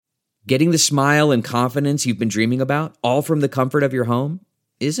Getting the smile and confidence you've been dreaming about, all from the comfort of your home,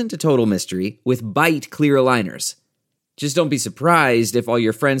 isn't a total mystery with Byte clear aligners. Just don't be surprised if all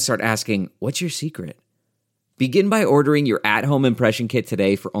your friends start asking, "What's your secret?" Begin by ordering your at-home impression kit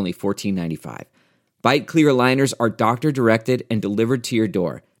today for only $14.95. Byte clear aligners are doctor-directed and delivered to your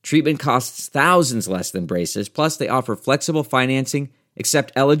door. Treatment costs thousands less than braces, plus they offer flexible financing,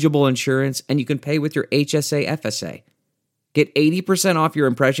 accept eligible insurance, and you can pay with your HSA FSA. Get 80% off your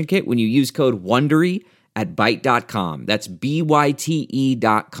impression kit when you use code WONDERY at Byte.com. That's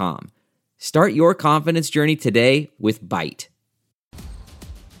BYTE.com. Start your confidence journey today with Byte.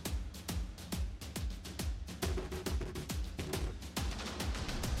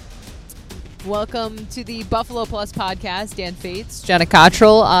 Welcome to the Buffalo Plus podcast. Dan Fates, Jenna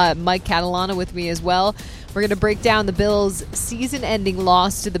Cottrell, Mike Catalana with me as well. We're going to break down the Bills' season-ending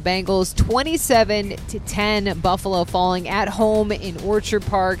loss to the Bengals, 27-10, Buffalo falling at home in Orchard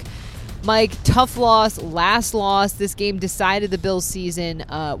Park. Mike, tough loss, last loss. This game decided the Bills' season.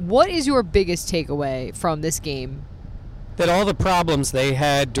 What is your biggest takeaway from this game? That all the problems they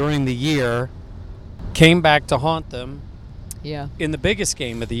had during the year came back to haunt them in the biggest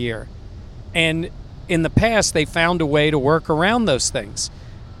game of the year. And in the past, they found a way to work around those things.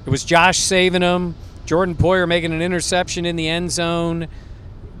 It was Josh saving them, Jordan Poyer making an interception in the end zone,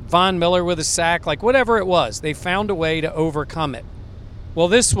 Von Miller with a sack, like whatever it was. They found a way to overcome it. Well,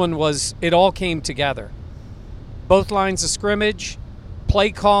 this one was, it all came together. Both lines of scrimmage,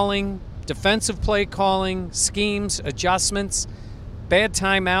 play calling, defensive play calling, schemes, adjustments, bad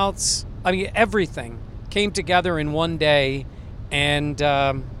timeouts. I mean, everything came together in one day, and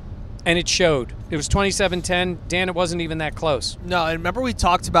it showed. It was 27-10. Dan, it wasn't even that close. No, and remember we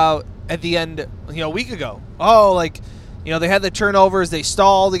talked about at the end, a week ago. They had the turnovers. They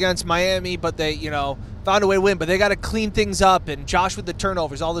stalled against Miami, but they, found a way to win. But they got to clean things up, and Josh with the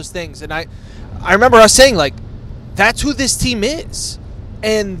turnovers, all those things. And I remember us saying, that's who this team is.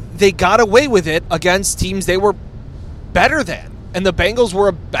 And they got away with it against teams they were better than. And the Bengals were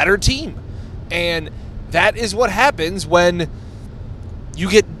a better team. And that is what happens when you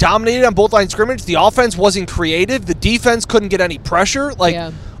get dominated on both lines of scrimmage. The offense wasn't creative. The defense couldn't get any pressure.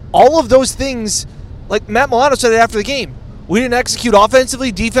 All of those things, like Matt Milano said it after the game, we didn't execute offensively,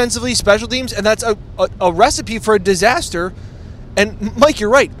 defensively, special teams, and that's a recipe for a disaster. And, Mike, you're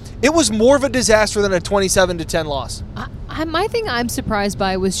right. It was more of a disaster than a 27-10 loss. My thing I'm surprised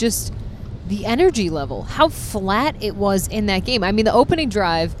by was just the energy level, how flat it was in that game. I mean, the opening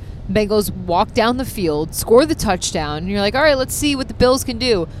drive, Bengals walk down the field, score the touchdown, and you're like, all right, let's see what the Bills can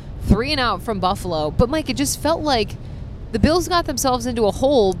do. 3 and out from Buffalo. But, Mike, it just felt like the Bills got themselves into a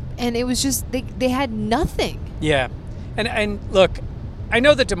hole, and it was just they had nothing. Yeah. And look, I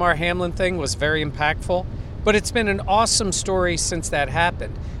know the Damar Hamlin thing was very impactful, but it's been an awesome story since that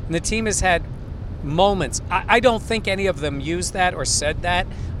happened. And the team has had moments. I don't think any of them used that or said that.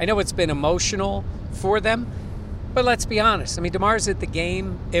 I know it's been emotional for them. But let's be honest. I mean, Damar's at the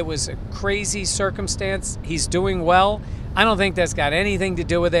game. It was a crazy circumstance. He's doing well. I don't think that's got anything to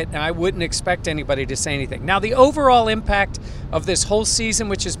do with it, and I wouldn't expect anybody to say anything. Now, the overall impact of this whole season,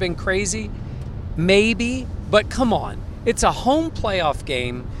 which has been crazy, maybe, but come on. It's a home playoff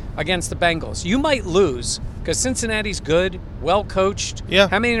game against the Bengals. You might lose because Cincinnati's good, well-coached. Yeah.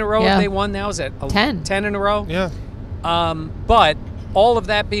 How many in a row have they won now? Is it 10? 10 in a row? Yeah. But all of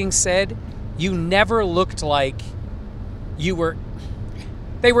that being said, you never looked like you were.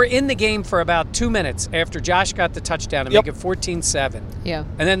 They were in the game for about 2 minutes after Josh got the touchdown to make it 14-7. Yeah.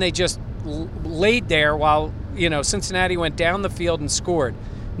 And then they just laid there while, Cincinnati went down the field and scored.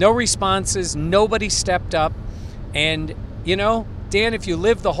 No responses. Nobody stepped up. And, Dan, if you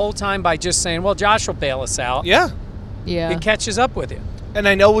live the whole time by just saying, well, Josh will bail us out. Yeah. It catches up with you. And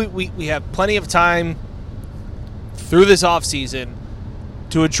I know we have plenty of time through this offseason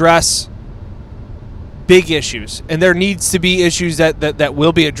to address big issues, and there needs to be issues that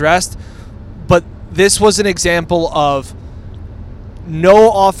will be addressed, but this was an example of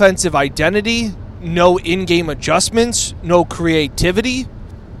no offensive identity, no in-game adjustments, no creativity.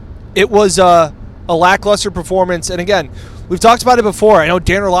 It was a lackluster performance, and again, we've talked about it before. I know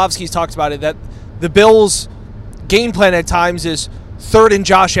Dan Orlovsky's talked about it, that the Bills' game plan at times is third and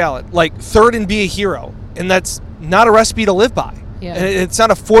Josh Allen, third and be a hero, and that's not a recipe to live by. Yeah. And it's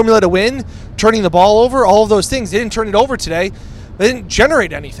not a formula to win, turning the ball over, all of those things. They didn't turn it over today. They didn't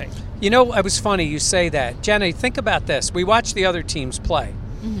generate anything. It was funny you say that. Jenna, think about this. We watch the other teams play.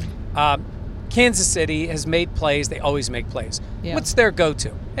 Mm-hmm. Kansas City has made plays. They always make plays. Yeah. What's their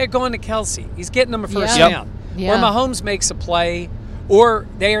go-to? They're going to Kelsey. He's getting them a first down. Yeah. Or Mahomes makes a play. Or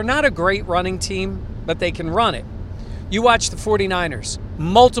they are not a great running team, but they can run it. You watch the 49ers,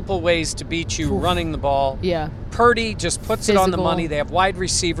 multiple ways to beat you running the ball. Yeah. Purdy just puts it on the money. They have wide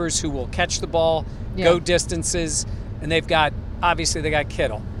receivers who will catch the ball, go distances, and they got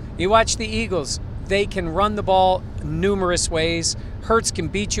Kittle. You watch the Eagles, they can run the ball numerous ways. Hurts can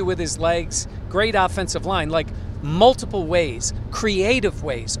beat you with his legs. Great offensive line, like multiple ways, creative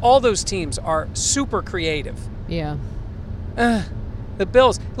ways. All those teams are super creative. Yeah. The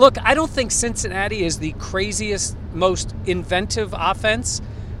Bills. Look, I don't think Cincinnati is the craziest, most inventive offense,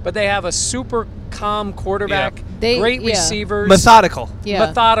 but they have a super calm quarterback, great receivers. Methodical. Yeah.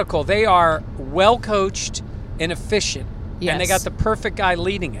 Methodical. They are well coached and efficient. Yes. And they got the perfect guy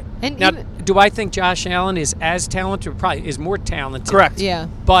leading it. And now, do I think Josh Allen is as talented? Probably is more talented. Correct. Yeah.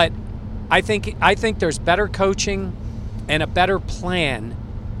 But I think there's better coaching and a better plan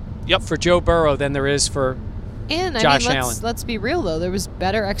for Joe Burrow than there is for Josh Allen. Let's be real, though. There was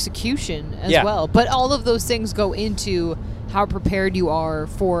better execution as well. But all of those things go into how prepared you are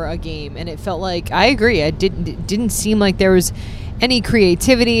for a game. And it felt like, I agree, it didn't seem like there was any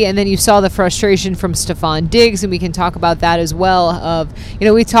creativity. And then you saw the frustration from Stephon Diggs, and we can talk about that as well.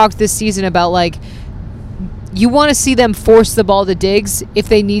 We talked this season about, like, you want to see them force the ball to Diggs if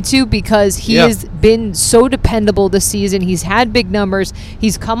they need to, because he has been so dependable this season. He's had big numbers.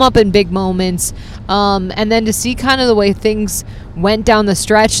 He's come up in big moments. And then to see kind of the way things went down the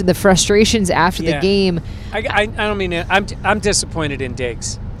stretch and the frustrations after the game. I don't mean it. I'm disappointed in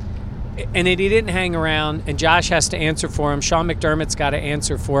Diggs. And he didn't hang around, and Josh has to answer for him. Sean McDermott's got to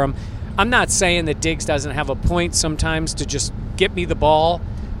answer for him. I'm not saying that Diggs doesn't have a point sometimes to just get me the ball,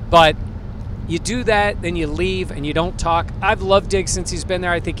 but you do that, then you leave, and you don't talk. I've loved Diggs since he's been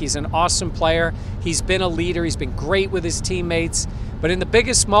there. I think he's an awesome player. He's been a leader. He's been great with his teammates. But in the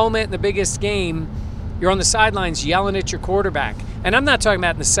biggest moment, in the biggest game, you're on the sidelines yelling at your quarterback. And I'm not talking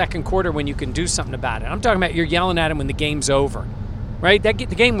about in the second quarter when you can do something about it. I'm talking about you're yelling at him when the game's over, right? The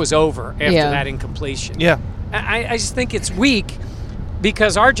game was over after that incompletion. Yeah. I just think it's weak,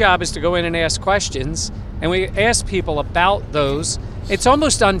 because our job is to go in and ask questions, and we ask people about those. It's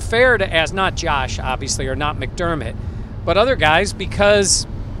almost unfair to ask, not Josh, obviously, or not McDermott, but other guys, because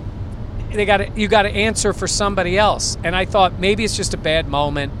you got to answer for somebody else. And I thought maybe it's just a bad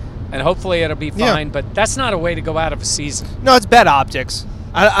moment, and hopefully it'll be fine. But that's not a way to go out of a season. No, it's bad optics.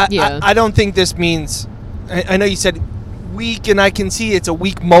 I don't think this means. I know you said weak, and I can see it's a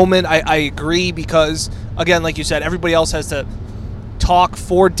weak moment. I agree, because again, like you said, everybody else has to talk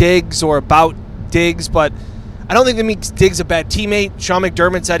for Diggs or about Diggs, but I don't think that makes Diggs a bad teammate. Sean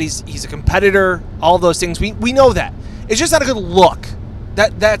McDermott said he's a competitor. All those things, we know that. It's just not a good look.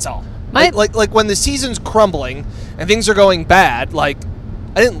 That's all. Like when the season's crumbling and things are going bad. Like,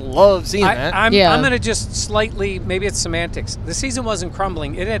 I didn't love seeing that. I'm going to just slightly, maybe it's semantics. The season wasn't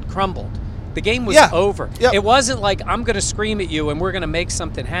crumbling; it had crumbled. The game was over. Yep. It wasn't like I'm going to scream at you and we're going to make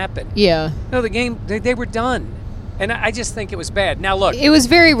something happen. Yeah. No, the game they were done, and I just think it was bad. Now look, it was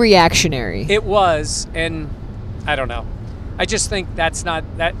very reactionary. It was, and I don't know. I just think that's not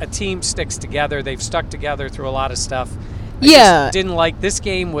that a team sticks together. They've stuck together through a lot of stuff. I just didn't like this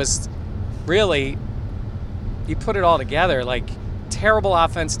game. Was really, you put it all together, like terrible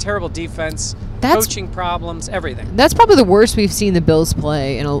offense, terrible defense, coaching problems, everything. That's probably the worst we've seen the Bills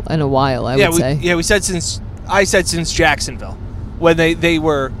play in a while, I would say. Yeah, I said since Jacksonville, when they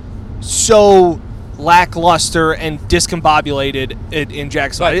were so lackluster and discombobulated in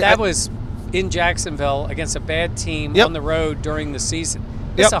Jacksonville. But that was in Jacksonville against a bad team on the road during the season.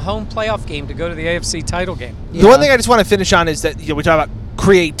 It's a home playoff game to go to the AFC title game. The one thing I just want to finish on is that we talk about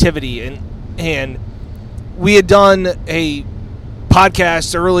creativity, and we had done a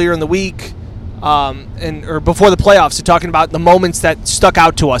podcast earlier in the week, or before the playoffs, talking about the moments that stuck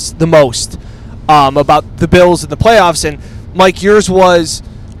out to us the most about the Bills in the playoffs. And Mike, yours was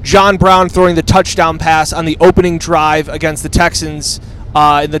John Brown throwing the touchdown pass on the opening drive against the Texans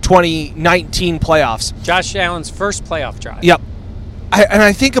in the 2019 playoffs. Josh Allen's first playoff drive. Yep.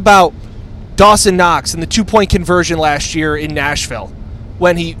 I think about Dawson Knox and the 2-point conversion last year in Nashville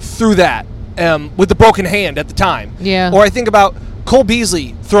when he threw that with the broken hand at the time. Yeah. Or I think about Cole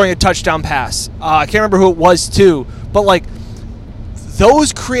Beasley throwing a touchdown pass. I can't remember who it was too, but like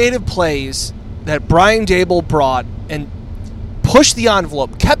those creative plays that Brian Daboll brought and pushed the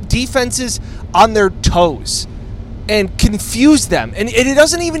envelope, kept defenses on their toes, and confused them. And it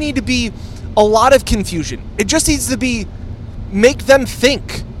doesn't even need to be a lot of confusion. It just needs to be make them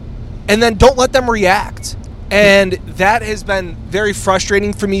think, and then don't let them react. And that has been very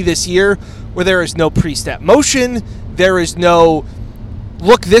frustrating for me this year, where there is no pre-step motion, there is no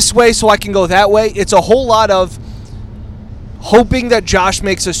look this way so I can go that way. It's a whole lot of hoping that Josh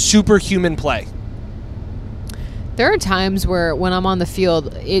makes a superhuman play. There are times where when I'm on the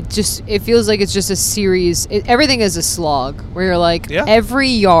field, it feels like it's just a series. Everything is a slog where you're like, every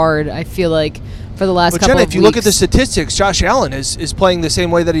yard, I feel like, for the last couple Jenna, of weeks. if you look at the statistics, Josh Allen is playing the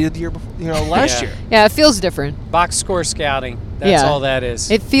same way that he did the year before, last year. Yeah, it feels different. Box score scouting. That's all that is.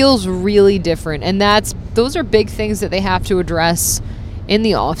 It feels really different. And those are big things that they have to address in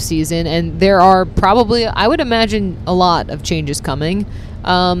the offseason. And there are probably, I would imagine, a lot of changes coming.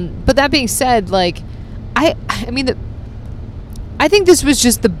 But that being said, like, I think this was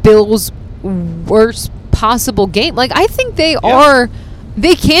just the Bills' worst possible game. Like, I think they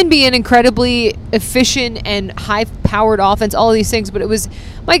can be an incredibly efficient and high-powered offense, all of these things, but it was,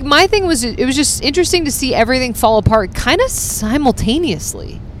 like, my thing was, it was just interesting to see everything fall apart kind of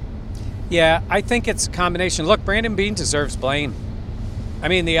simultaneously. Yeah, I think it's a combination. Look, Brandon Beane deserves blame. I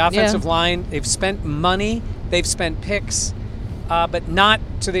mean, the offensive line, they've spent money, they've spent picks, but not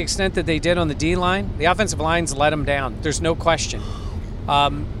to the extent that they did on the D-line. The offensive line's let them down. There's no question.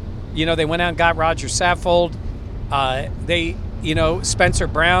 They went out and got Roger Saffold. Spencer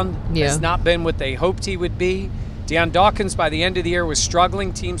Brown has not been what they hoped he would be. Deion Dawkins, by the end of the year, was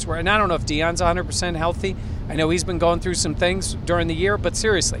struggling. Teams were, and I don't know if Deion's 100% healthy. I know he's been going through some things during the year, but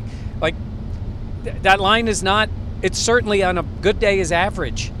seriously, like, that line is not, it's certainly on a good day is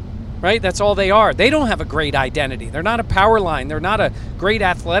average, right? That's all they are. They don't have a great identity. They're not a power line. They're not a great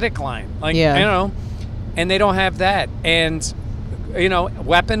athletic line. And they don't have that. And,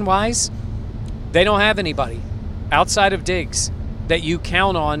 weapon-wise, they don't have anybody outside of Diggs that you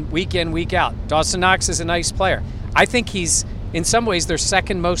count on week in, week out. Dawson Knox is a nice player. I think he's, in some ways, their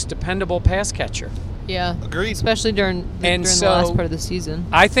second most dependable pass catcher. Yeah. Agreed. Especially during the last part of the season.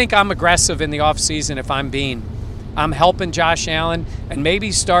 I think I'm aggressive in the offseason if I'm Beane. I'm helping Josh Allen, and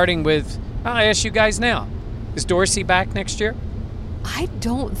maybe starting with, I'll ask you guys now, is Dorsey back next year? I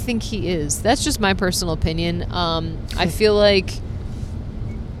don't think he is. That's just my personal opinion. I feel like,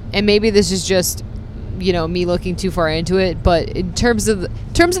 and maybe this is just, me looking too far into it, but in terms of the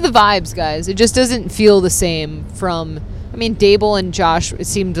vibes, guys, it just doesn't feel the same from, Dable and Josh, it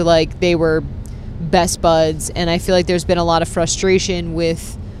seemed like they were best buds, and I feel like there's been a lot of frustration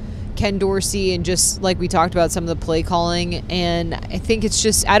with Ken Dorsey and just like we talked about some of the play calling, and I think it's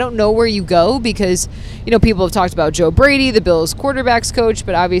just, I don't know where you go because, people have talked about Joe Brady, the Bills quarterbacks coach,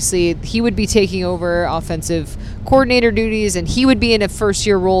 but obviously he would be taking over offensive coordinator duties and he would be in a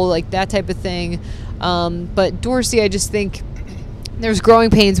first-year role, like that type of thing. But Dorsey, I just think there's growing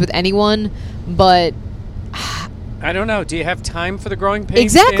pains with anyone, but I don't know. Do you have time for the growing pains?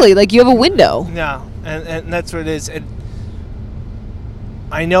 Exactly. Dan? Like, you have a window. No, and that's what it is. And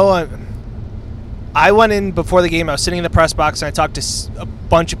I know I went in before the game. I was sitting in the press box, and I talked to a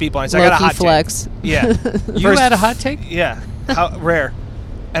bunch of people. And I said, I got a hot flex. take. Yeah. You had a hot take? Yeah. How rare.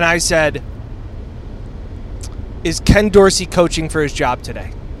 And I said, is Ken Dorsey coaching for his job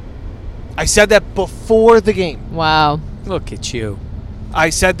today? I said that before the game. Wow. Look at you. I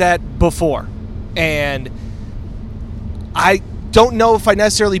said that before. And I don't know if I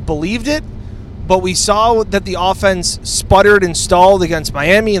necessarily believed it, but we saw that the offense sputtered and stalled against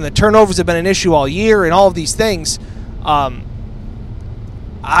Miami, and the turnovers have been an issue all year, and all of these things. I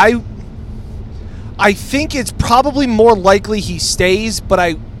think it's probably more likely he stays, but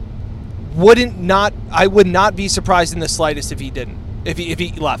I would not be surprised in the slightest if he didn't. If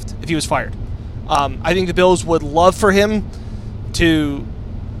he left, if he was fired. I think the Bills would love for him to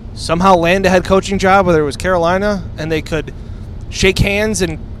somehow land a head coaching job, whether it was Carolina, and they could shake hands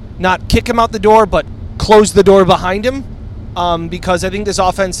and not kick him out the door, but close the door behind him, because I think this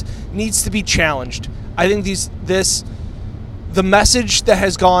offense needs to be challenged. I think the message that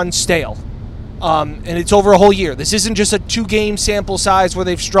has gone stale, and it's over a whole year. This isn't just a 2-game sample size where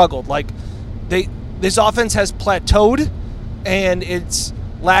they've struggled. Like, this offense has plateaued, and it's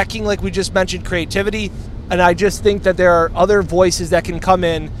lacking, like we just mentioned, creativity. And I just think that there are other voices that can come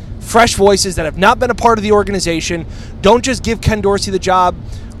in, fresh voices that have not been a part of the organization. Don't just give Ken Dorsey the job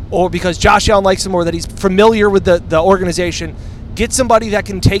or because Josh Allen likes him or that he's familiar with the organization. Get somebody that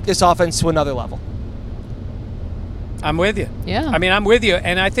can take this offense to another level. I'm with you. Yeah. I'm with you.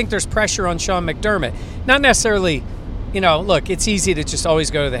 And I think there's pressure on Sean McDermott. Not necessarily, look, it's easy to just always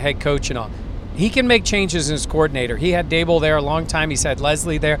go to the head coach and all. He can make changes in his coordinator. He had Dable there a long time. He's had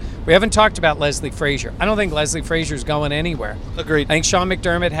Leslie there. We haven't talked about Leslie Frazier. I don't think Leslie Frazier's going anywhere. Agreed. I think Sean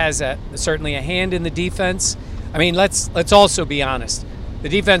McDermott has certainly a hand in the defense. I mean, let's also be honest. The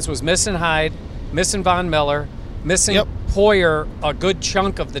defense was missing Hyde, missing Von Miller, missing Poyer a good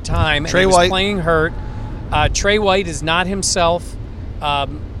chunk of the time. Trey and he was White playing hurt. Trey White is not himself.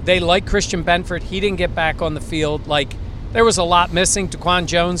 They like Christian Benford. He didn't get back on the field. Like, There was a lot missing. Daquan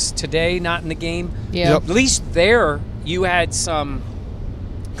Jones today, not in the game. Yeah. At least there you had some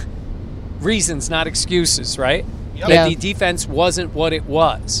reasons, not excuses, right? Yep. That the defense wasn't what it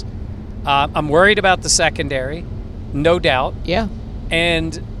was. I'm worried about the secondary, no doubt. Yeah.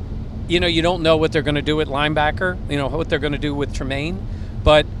 And, you don't know what they're going to do with linebacker, what they're going to do with Tremaine.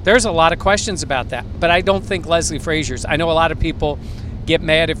 But there's a lot of questions about that. But I don't think Leslie Frazier's. I know a lot of people get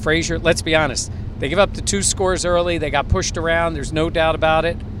mad at Frazier. Let's be honest. They give up the 2 scores early. They got pushed around. There's no doubt about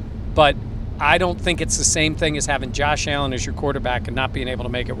it. But I don't think it's the same thing as having Josh Allen as your quarterback and not being able to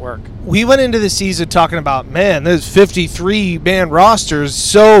make it work. We went into the season talking about, man, this 53-man roster is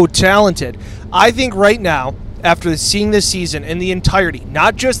so talented. I think right now, after seeing this season in the entirety,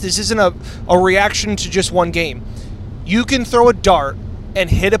 not just, this isn't a reaction to just one game, you can throw a dart and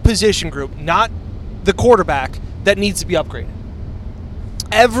hit a position group, not the quarterback, that needs to be upgraded.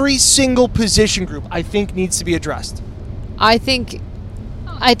 Every single position group, I think, needs to be addressed. I think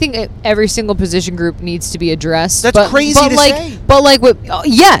every single position group needs to be addressed. That's crazy to say. But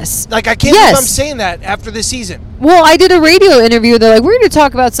yes. Like, I can't believe I'm saying that after this season. Well, I did a radio interview. They're like, we're going to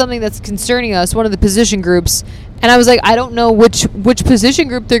talk about something that's concerning us, one of the position groups. And I was like, I don't know which position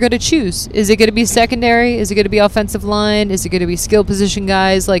group they're going to choose. Is it going to be secondary? Is it going to be offensive line? Is it going to be skill position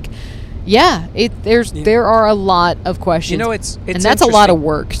guys? Like, yeah, there are a lot of questions. It's and that's a lot of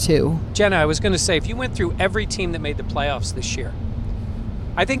work too. Jenna, I was going to say, if you went through every team that made the playoffs this year,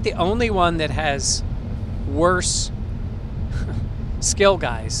 I think the only one that has worse skill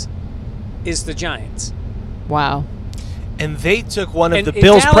guys is the Giants. Wow. And they took one of the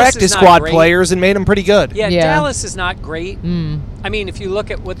Bills' practice squad players and made them pretty good. Yeah, Dallas is not great. I mean, if you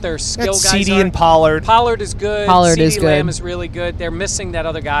look at what their skill guys are. CeeDee and Pollard. Pollard is good. CeeDee Lamb is really good. They're missing that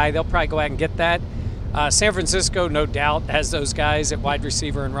other guy. They'll probably go out and get that. San Francisco, no doubt, has those guys at wide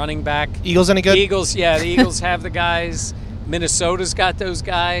receiver and running back. Eagles any good? The Eagles have the guys. Minnesota's got those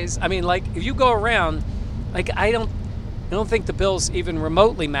guys. I mean, if you go around, I don't think the Bills even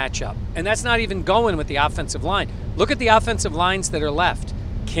remotely match up. And that's not even going with the offensive line. Look at the offensive lines that are left.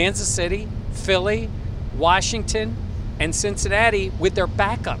 Kansas City, Philly, Washington, and Cincinnati with their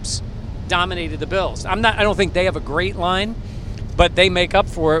backups dominated the Bills. I don't think they have a great line, but they make up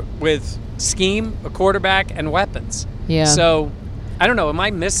for it with scheme, a quarterback, and weapons. Yeah. So, I don't know. Am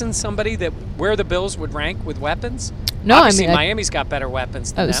I missing somebody where the Bills would rank with weapons? No, obviously, Miami's got better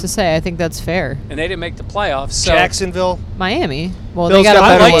weapons than them. I was to say, I think that's fair. And they didn't make the playoffs. So Jacksonville. Miami. Well, Bills they got got a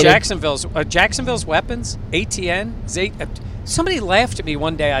I better like Jacksonville's weapons. ATN, Zay. Somebody laughed at me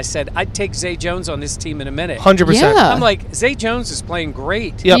one day. I said, I'd take Zay Jones on this team in a minute. 100%. Yeah. I'm like, Zay Jones is playing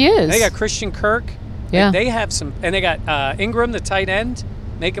great. Yep. He is. And they got Christian Kirk. Yeah. They have some, and they got Ingram, the tight end,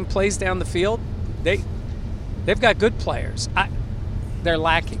 making plays down the field. They've got good players. They're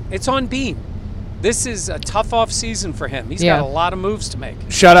lacking. It's on Bean. This is a tough off season for him. He's got a lot of moves to make.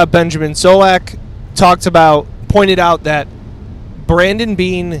 Shout out Benjamin Solak. Pointed out that Brandon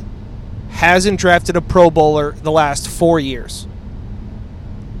Bean hasn't drafted a Pro Bowler the last 4 years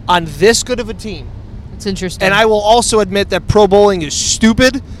on this good of a team. It's interesting. And I will also admit that Pro Bowling is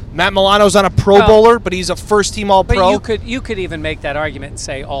stupid. Matt Milano's on a Pro Bowler, but he's a first-team All-Pro. But you could even make that argument and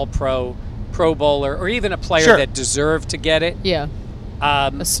say All-Pro, Pro Bowler, or even a player that deserved to get it. Yeah.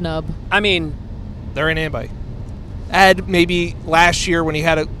 A snub. I mean, there ain't anybody. Ed, maybe last year when he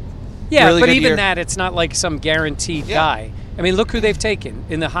had a really good even year. that, it's not like some guaranteed guy. I mean, look who they've taken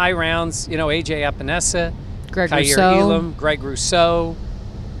in the high rounds. A.J. Epinesa, Greg Kyer Rousseau. Elam, Greg Rousseau.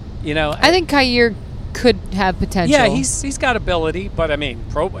 I think Kyer could have potential. Yeah, he's got ability, but I mean,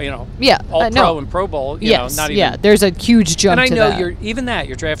 All no. Pro and Pro Bowl. Not even. Yeah, there's a huge jump. And I to know that.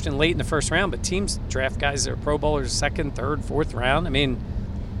 you're drafting late in the first round, but teams draft guys that are Pro Bowlers second, third, fourth round. I mean,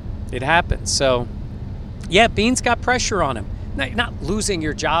 it happens. So, yeah, Bean's got pressure on him. Not losing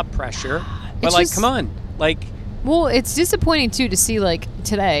your job pressure, but come on, Well, it's disappointing too to see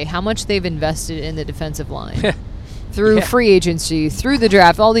today how much they've invested in the defensive line through free agency, through the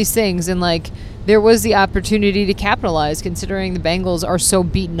draft, all these things, and there was the opportunity to capitalize considering the Bengals are so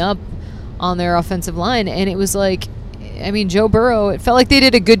beaten up on their offensive line. And it was Joe Burrow, it felt like they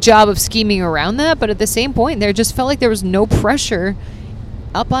did a good job of scheming around that, but at the same point, there just felt like there was no pressure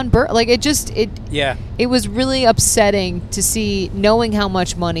up on Burrow. It was really upsetting to see, knowing how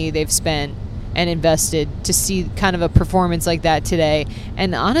much money they've spent and invested, to see kind of a performance like that today.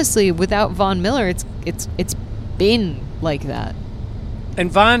 And honestly, without Von Miller, it's been like that. And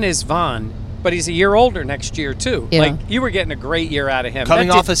Von is Von, but he's a year older next year too. Yeah. You were getting a great year out of him.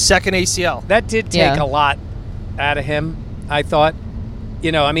 Coming off a second ACL. That did take a lot out of him, I thought.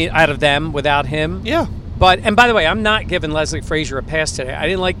 Out of them without him. Yeah. And by the way, I'm not giving Leslie Frazier a pass today. I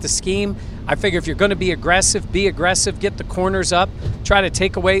didn't like the scheme. I figure if you're going to be aggressive, get the corners up, try to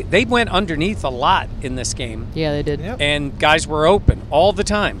take away. They went underneath a lot in this game. Yeah, they did. Yep. And guys were open all the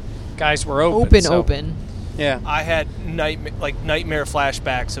time. Guys were open. Yeah. I had nightmare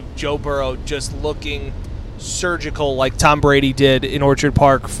flashbacks of Joe Burrow just looking surgical like Tom Brady did in Orchard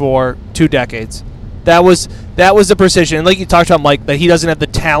Park for 2 decades. That was the precision. And like you talked about, Mike, that he doesn't have the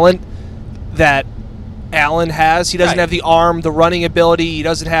talent that Allen has. He doesn't have the arm, the running ability. He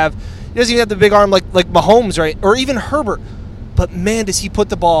doesn't even have the big arm like Mahomes, right? Or even Herbert. But man, does he put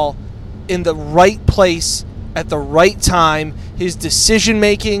the ball in the right place at the right time. His decision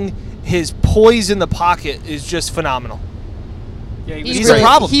making, his poise in the pocket is just phenomenal. Yeah, he's a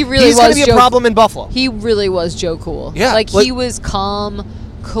problem. He really he's going to be a problem in Buffalo. He really was Joe Cool. Yeah, he was calm,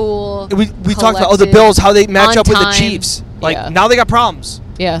 cool. We talked about the Bills, how they match up with the Chiefs. Now they got problems.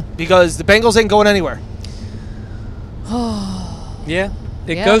 Yeah, because the Bengals ain't going anywhere. Yeah,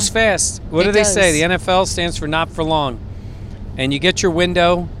 it goes fast. What do they say? The NFL stands for not for long, and you get your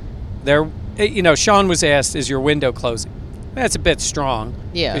window. There, Sean was asked, "Is your window closing?" That's a bit strong.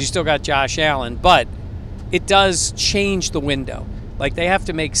 Yeah, because you still got Josh Allen, but it does change the window. Like, they have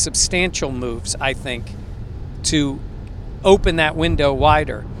to make substantial moves, I think, to open that window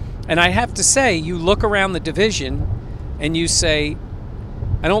wider. And I have to say, you look around the division and you say,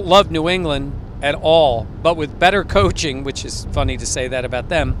 I don't love New England at all, but with better coaching, which is funny to say that about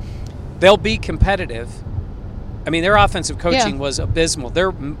them, they'll be competitive. I mean, their offensive coaching was abysmal. Their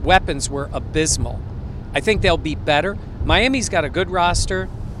weapons were abysmal. I think they'll be better. Miami's got a good roster.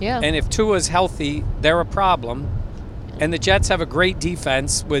 Yeah. And if Tua's healthy, they're a problem. And the Jets have a great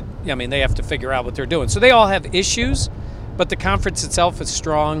defense they have to figure out what they're doing. So they all have issues, but the conference itself is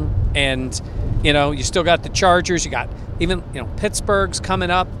strong. And, you still got the Chargers. You got even, Pittsburgh's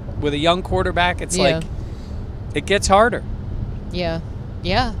coming up with a young quarterback. It's like, it gets harder. Yeah.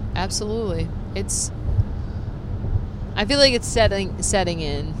 Yeah, absolutely. I feel like it's setting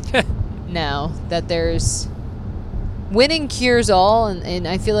in now that there's winning cures all, and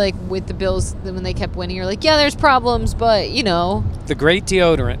I feel like with the Bills, when they kept winning, you're like, yeah, there's problems, but the great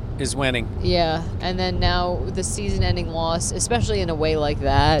deodorant is winning. Yeah, and then now the season-ending loss, especially in a way like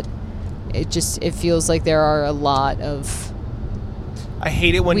that, it feels like there are a lot of. I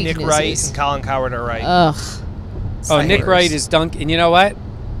hate it when weaknesses. Nick Wright and Colin Cowherd are right. Ugh. Nick Wright is dunk, and you know what?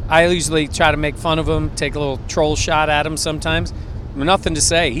 I usually try to make fun of him, take a little troll shot at him sometimes. Nothing to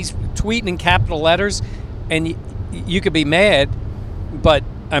say. He's tweeting in capital letters, and you could be mad, but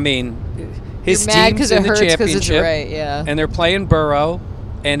his team's in the championship, and they're playing Burrow,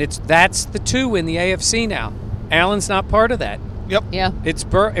 and that's the 2 in the AFC now. Allen's not part of that. Yep. Yeah. It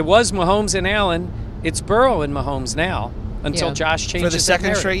was Mahomes and Allen. It's Burrow and Mahomes now until Josh changes for the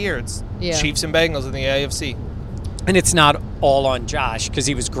second straight year. It's Chiefs and Bengals in the AFC, and it's not all on Josh because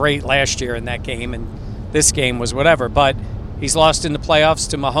he was great last year in that game, and this game was whatever. But he's lost in the playoffs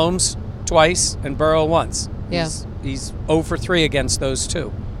to Mahomes twice and Burrow once. Yeah. He's 0 for 3 against those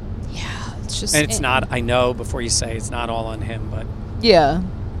 2. Yeah, it's just. And it's not. I know before you say it's not all on him, but yeah,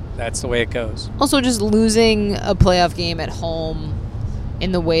 that's the way it goes. Also, just losing a playoff game at home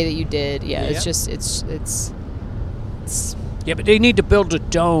in the way that you did, it's just it's. Yeah, but they need to build a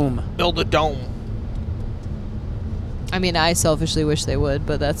dome. I selfishly wish they would,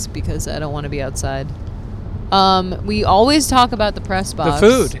 but that's because I don't want to be outside. We always talk about the press box. The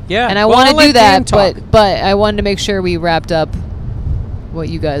food, yeah. And I want to do that, but I wanted to make sure we wrapped up what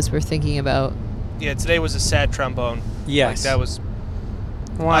you guys were thinking about. Yeah, today was a sad trombone. Yes. That was...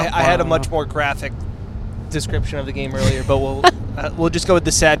 I had a much more graphic description of the game earlier, but we'll just go with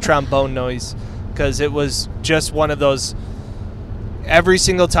the sad trombone noise because it was just one of those every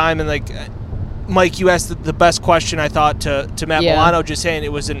single time. And Mike, you asked the best question, I thought, to Matt Milano, just saying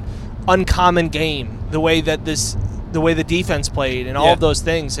it was an uncommon game, the way the defense played and all of those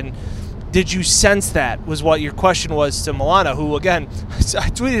things. And did you sense that was what your question was to Milano, who, again, I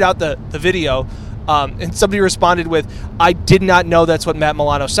tweeted out the video, and somebody responded with, I did not know that's what Matt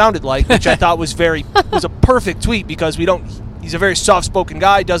Milano sounded like, which I thought was a perfect tweet because he's a very soft-spoken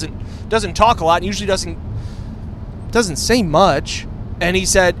guy, doesn't talk a lot, and usually doesn't say much. And he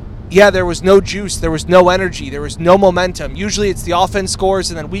said, yeah, there was no juice, there was no energy, there was no momentum. Usually it's the offense scores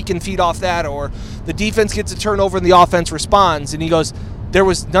and then we can feed off that, or the defense gets a turnover and the offense responds. And he goes, there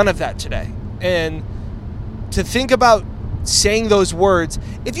was none of that today. And to think about saying those words,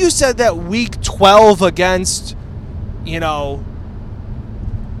 if you said that week 12 against, the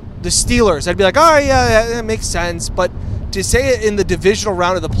Steelers, I'd be like, all right, yeah, that makes sense. But to say it in the divisional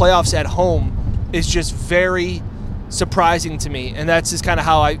round of the playoffs at home is just very surprising to me, and that's just kind of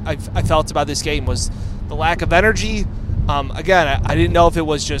how I felt about this game, was the lack of energy. Again, I didn't know if it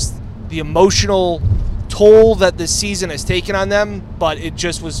was just the emotional toll that this season has taken on them, but it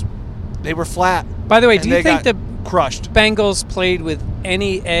just was, they were flat. By the way, do you think the crushed Bengals played with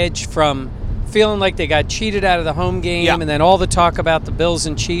any edge from feeling like they got cheated out of the home game and then all the talk about the Bills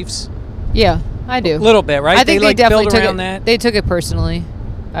and Chiefs? Yeah, I do. A little bit, right? I think they definitely built took around it. that. They took it personally,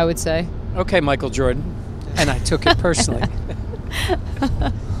 I would say. Okay, Michael Jordan. And I took it personally.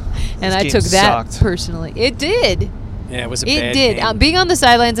 And I took that personally. It did. Yeah, it was a bad game. It did. Being on the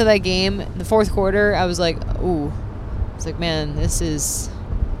sidelines of that game, the fourth quarter, I was like, ooh. I was like, man, this is...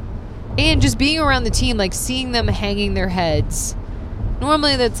 And just being around the team, like seeing them hanging their heads.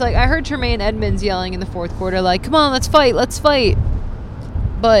 Normally that's like, I heard Tremaine Edmonds yelling in the fourth quarter, like, come on, let's fight.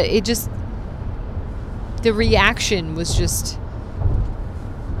 But it just... The reaction was just...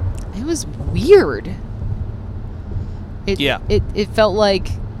 It was weird. It felt like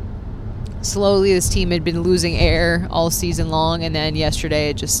slowly this team had been losing air all season long, and then yesterday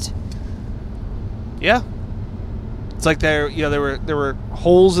it just... Yeah. It's like there were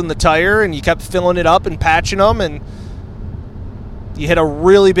holes in the tire, and you kept filling it up and patching them, and you hit a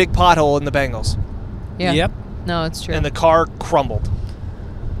really big pothole in the Bengals. Yeah. Yep. No, it's true. And the car crumbled.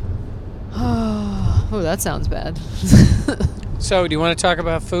 Oh, that sounds bad. So, do you want to talk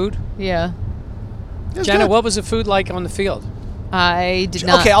about food? Yeah. Jenna, what was the food like on the field? I did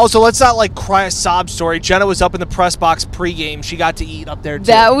not. Okay, also, let's not cry a sob story. Jenna was up in the press box pregame. She got to eat up there, too.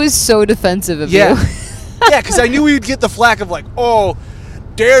 That was so defensive of you. Yeah, because I knew we'd get the flack of oh,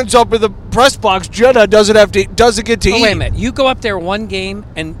 Dan's up in the press box. Jenna doesn't get to eat. Wait a minute. You go up there one game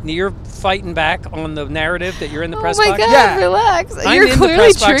and you're fighting back on the narrative that you're in the press box? Oh, my God, relax. You're in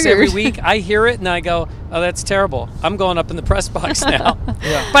clearly the press triggered. box every week. I hear it and I go, oh, that's terrible. I'm going up in the press box now.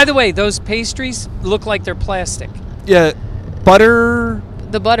 Yeah. By the way, those pastries look like they're plastic. Yeah, butter...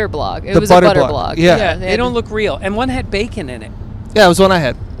 The butter blog. It was a butter blog. Yeah. They don't look real. And one had bacon in it. Yeah, it was one I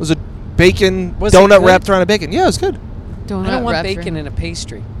had. It was a bacon donut wrapped around a bacon. Yeah, it was good. I don't want bacon in a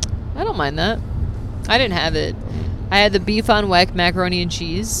pastry. I don't mind that. I didn't have it. I had the beef on weck macaroni and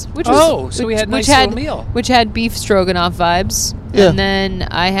cheese, which we had a nice little meal. Which had beef stroganoff vibes. Yeah. And then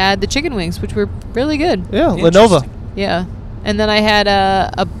I had the chicken wings, which were really good. Yeah, Lenovo. Yeah. And then I had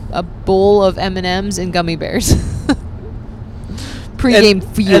a bowl of M&Ms and gummy bears. Pre-game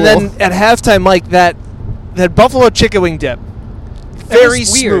fuel. And then at halftime, Mike, that buffalo chicken wing dip, very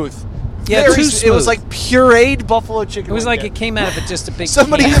smooth. Yeah, too smooth. It was like pureed buffalo chicken wing. It was like dip. It came out of just a big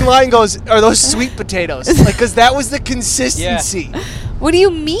Somebody in line goes, are those sweet potatoes? Because that was the consistency. Yeah. What do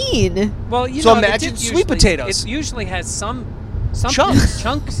you mean? Well, imagine sweet potatoes. It usually has some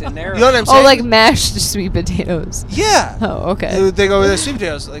chunks in there. You know what I'm saying? Oh, like mashed sweet potatoes. Yeah. Oh, okay. They go with the sweet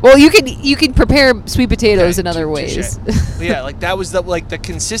potatoes. Well, you can prepare sweet potatoes in other ways. Yeah, that was the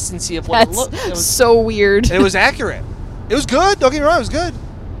consistency of what it looked. It was so weird. And it was accurate. It was good. Don't get me wrong. It was good.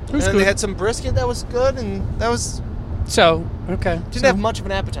 And then they had some brisket that was good, and that was... So, okay. Didn't have much of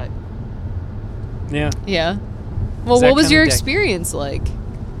an appetite. Yeah. Yeah. Well, what was your experience like?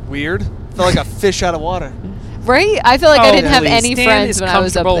 Weird. Felt like a fish out of water. Right? I feel like I didn't have any friends when I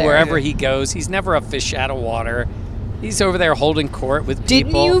was up there. Wherever he goes. He's never a fish out of water. He's over there holding court with people.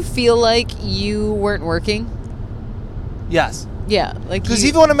 Didn't you feel like you weren't working? Yes. Yeah. Because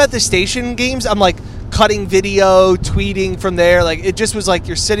even when I'm at the station games, I'm like cutting video, tweeting from there. Like it just was like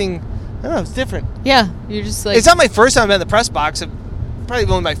you're sitting. I don't know. It's different. Yeah. You're just like. It's not my first time in the press box. Probably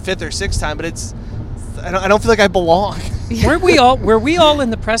only my fifth or sixth time, but it's. I don't feel like I belong. Were we all in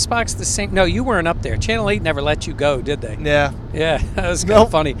the press box the same? No, you weren't up there. Channel 8 never let you go, did they? Yeah. Yeah, that was kind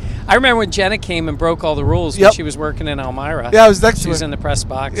of funny. I remember when Jenna came and broke all the rules when she was working in Elmira. Yeah, I was next to her. She was in the press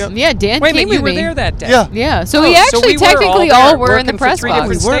box. Yep. Yeah, Dan Wait a came minute, you with were me. there that day. Yeah. Yeah. So we actually technically all were in the press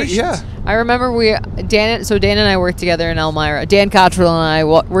box. We were, yeah. I remember Dan and I worked together in Elmira. Dan Cottrell and I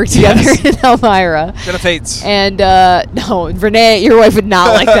worked together in Elmira. Jenna Fates. And no, Renee, your wife would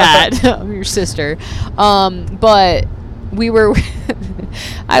not like that. I'm your sister. But we were.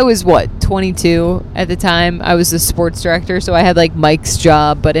 I was 22 at the time. I was the sports director, so I had like Mike's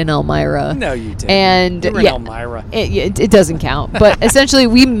job, but in Elmira. No, you didn't. And you were in Elmira. It doesn't count. But essentially,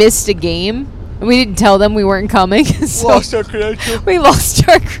 we missed a game. And we didn't tell them we weren't coming. So lost our credential. We lost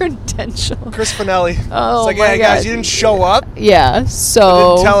our credential. Chris Finelli. Oh, it's like, hey, guys, you didn't show up. Yeah, so.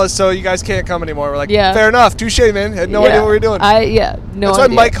 You didn't tell us, so you guys can't come anymore. We're like, fair enough. Touche, man. Had no idea what we were doing. No That's idea. why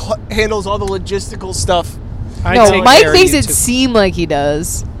Mike handles all the logistical stuff. Mike makes it seem like he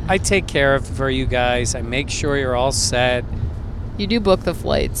does. I take care of for you guys. I make sure you're all set. You do book the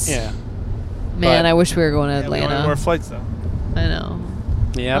flights. Yeah. Man, I wish we were going to Atlanta. We don't have more flights, though. I know.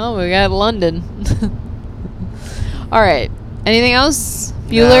 Yeah. Oh, we got London. All right. Anything else,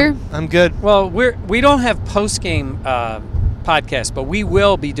 Bueller? Yeah, I'm good. Well, we don't have post game podcast, but we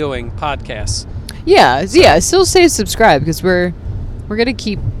will be doing podcasts. Yeah. Still say subscribe because we're gonna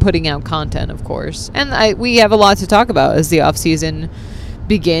keep putting out content, of course, and we have a lot to talk about as the off season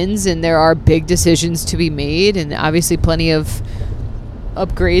begins, and there are big decisions to be made, and obviously plenty of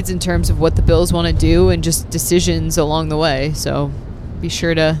upgrades in terms of what the Bills want to do, and just decisions along the way. So be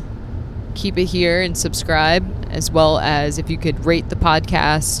sure to keep it here and subscribe, as well as if you could rate the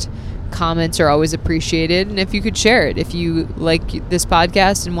podcast. Comments are always appreciated, and if you could share it if you like this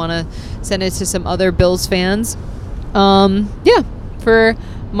podcast and want to send it to some other Bills fans. For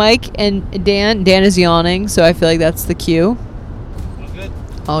Mike and Dan is yawning, so I feel like that's the cue.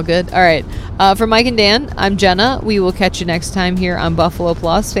 All good. All right. For Mike and Dan, I'm Jenna. We will catch you next time here on Buffalo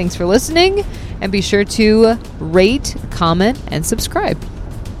Plus. Thanks for listening, and be sure to rate, comment, and subscribe.